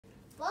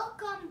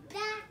Welcome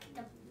back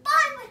to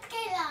Fun with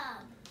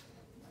Caleb.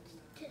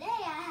 Today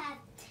I have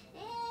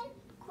 10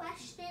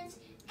 questions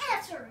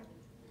answered.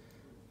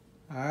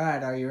 All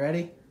right, are you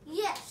ready?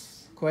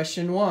 Yes.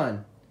 Question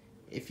 1.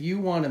 If you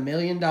won $1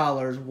 million,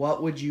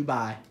 what would you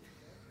buy?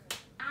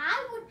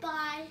 I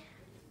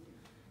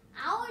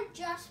would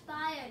just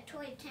buy a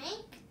toy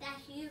tank that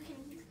you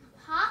can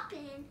hop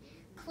in,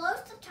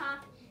 close the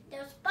top.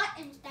 There's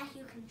buttons that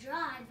you can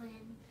drive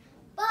in,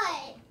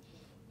 but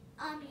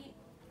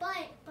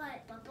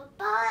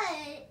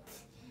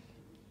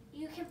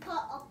you can put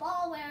a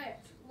ball where it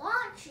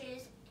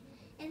launches,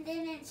 and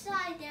then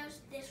inside there's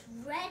this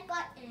red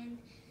button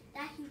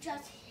that you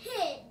just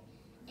hit,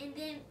 and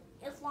then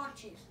it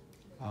launches.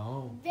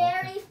 Oh.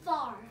 Very okay.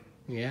 far.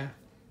 Yeah.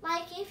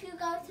 Like if you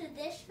go to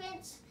this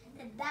fence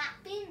to that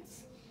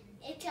fence,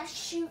 it just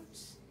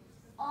shoots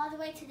all the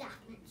way to that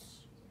fence.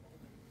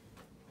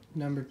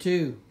 Number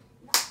 2.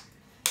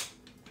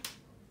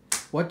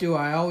 What do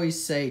I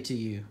always say to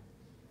you?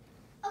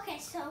 Okay,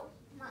 so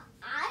my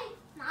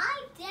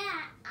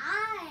dad,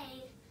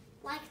 I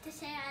like to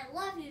say I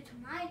love you to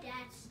my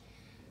dad,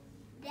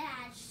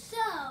 so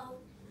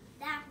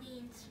that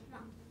means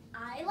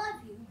I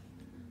love you.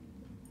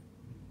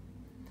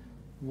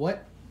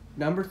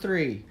 Number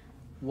 3.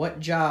 What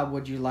job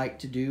would you like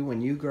to do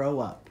when you grow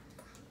up?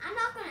 I'm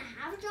not going to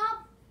have a job,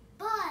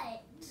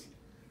 but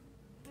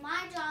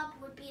my job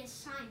would be a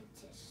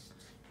scientist.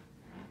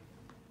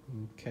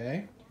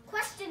 Okay.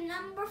 Question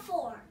number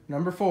 4.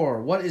 Number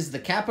 4. What is the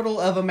capital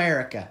of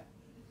America?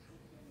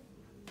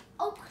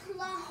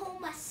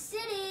 Oklahoma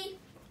City.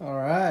 All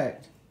right.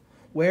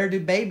 Where do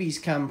babies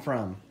come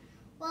from?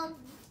 Well,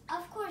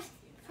 of course,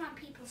 from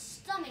people's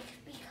stomachs,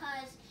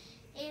 because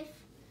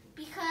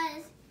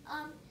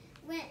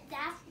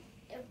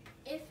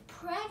if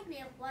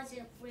pregnant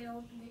wasn't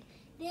real,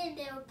 then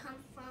they would come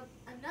from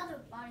another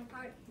body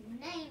part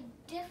named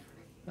different.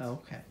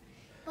 Okay.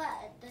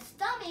 But the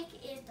stomach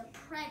is the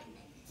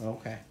pregnant.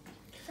 Okay.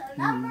 So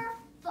number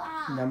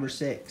 5. Number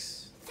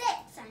 6. 6,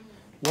 I mean.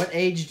 What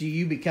age do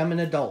you become an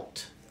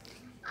adult?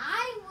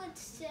 I would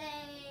say,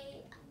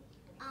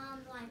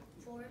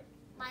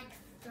 like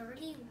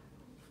 30.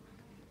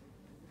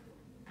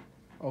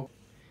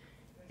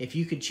 If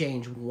you could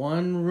change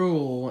one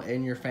rule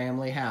in your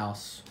family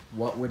house,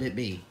 what would it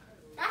be?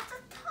 That's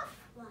a tough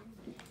one.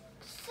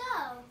 So,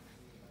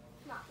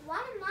 one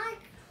of my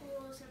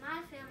rules in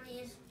my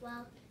family is,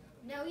 well,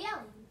 no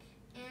yelling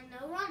and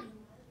no running.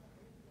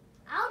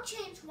 I'll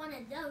change one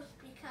of those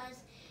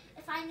because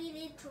if I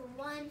needed to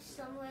run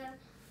somewhere,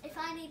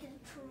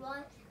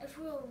 if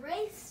we were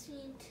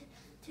racing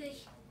to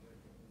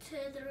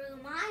the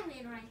room I'm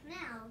in right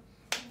now,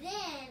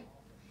 then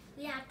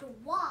we have to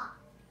walk.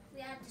 We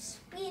have to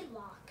speed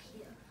walk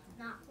here,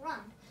 not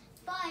run.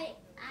 But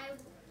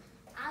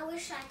I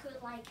wish I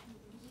could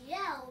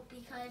yell,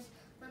 because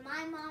when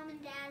my mom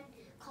and dad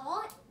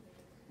call it,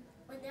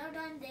 when they're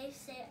done, they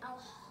say, "I'll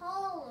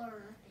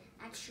holler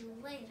at you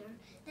later."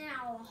 Then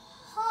I'll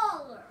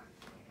holler.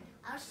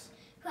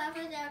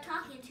 Whoever they're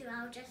talking to,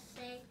 I'll just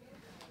say,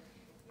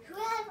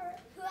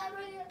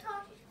 whoever you're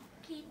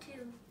talking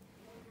to,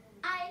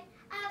 I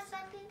have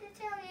something to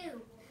tell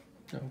you.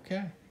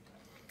 Okay.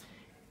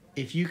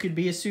 If you could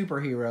be a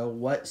superhero,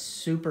 what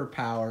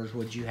superpowers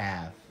would you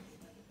have?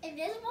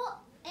 Invisible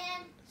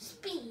and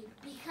speed,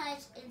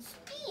 because in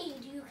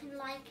speed you can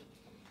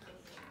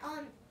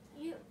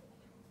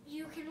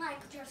you can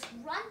just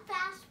run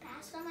fast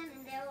past someone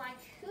and they're like,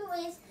 who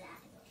is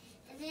that?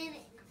 And then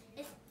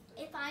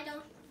if I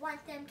don't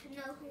want them to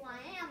know who I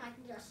am, I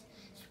can just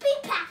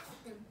speed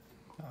past them.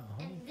 Oh.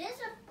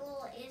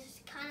 Invisible is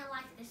kind of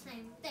like the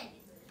same thing.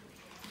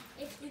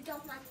 If you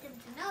don't want them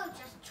to know,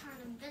 just turn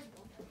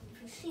invisible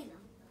if you see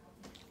them.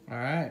 All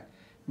right.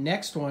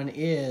 Next one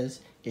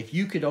is, if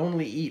you could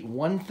only eat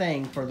one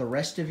thing for the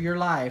rest of your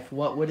life,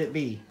 what would it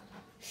be?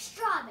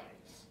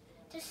 Strawberries,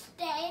 to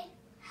stay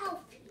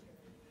healthy.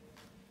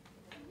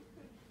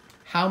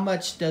 How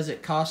much does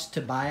it cost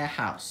to buy a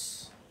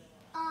house?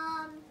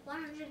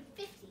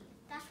 150.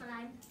 That's what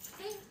I'm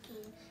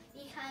thinking.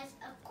 Because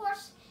of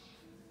course,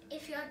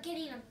 if you're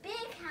getting a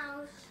big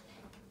house,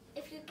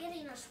 if you're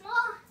getting a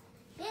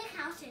big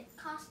house, it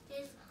costs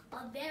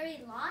a very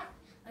lot.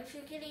 Or if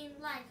you're getting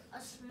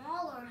a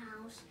smaller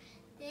house,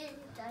 then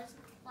it does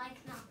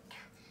not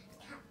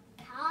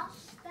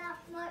cost that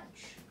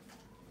much.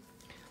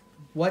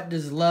 What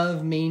does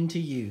love mean to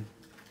you?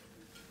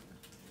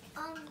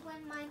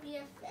 When my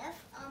BFF,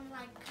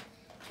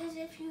 because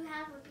if you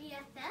have a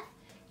BFF,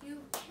 you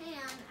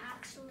can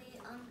actually,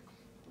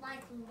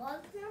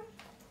 love them,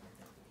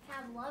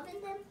 have love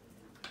in them.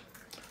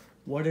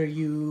 What are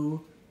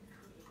you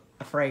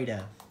afraid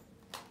of?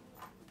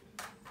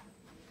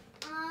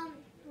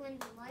 When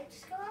the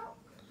lights go out.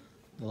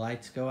 The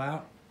lights go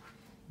out?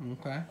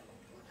 Okay.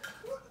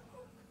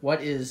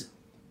 What is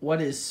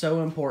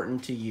so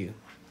important to you?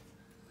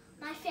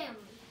 My family.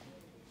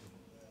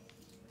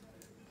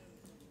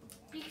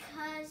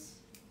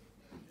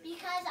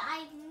 Because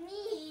I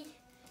need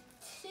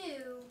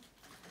to,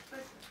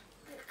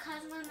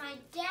 because when my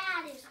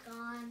dad is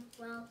gone,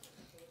 well,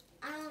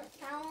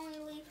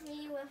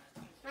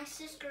 my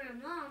sister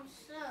and mom,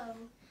 so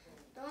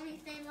the only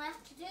thing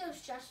left to do is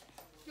just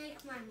make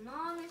my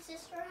mom and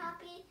sister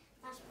happy.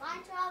 That's my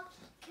job.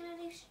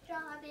 Kennedy's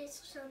job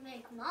is to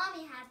make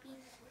Mommy happy.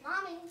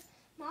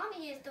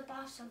 Mommy is the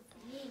boss of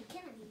me and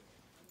Kennedy.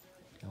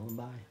 Tell them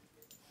bye.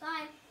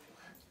 Bye.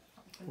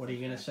 What are you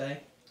going to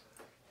say?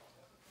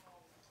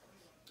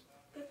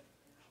 Bye.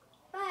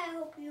 I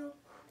hope you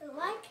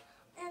like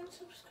and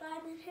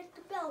subscribe and hit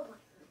the bell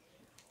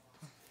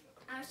button.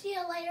 I'll see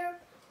you later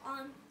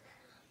on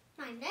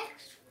my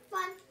next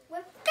fun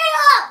with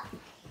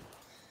Caleb!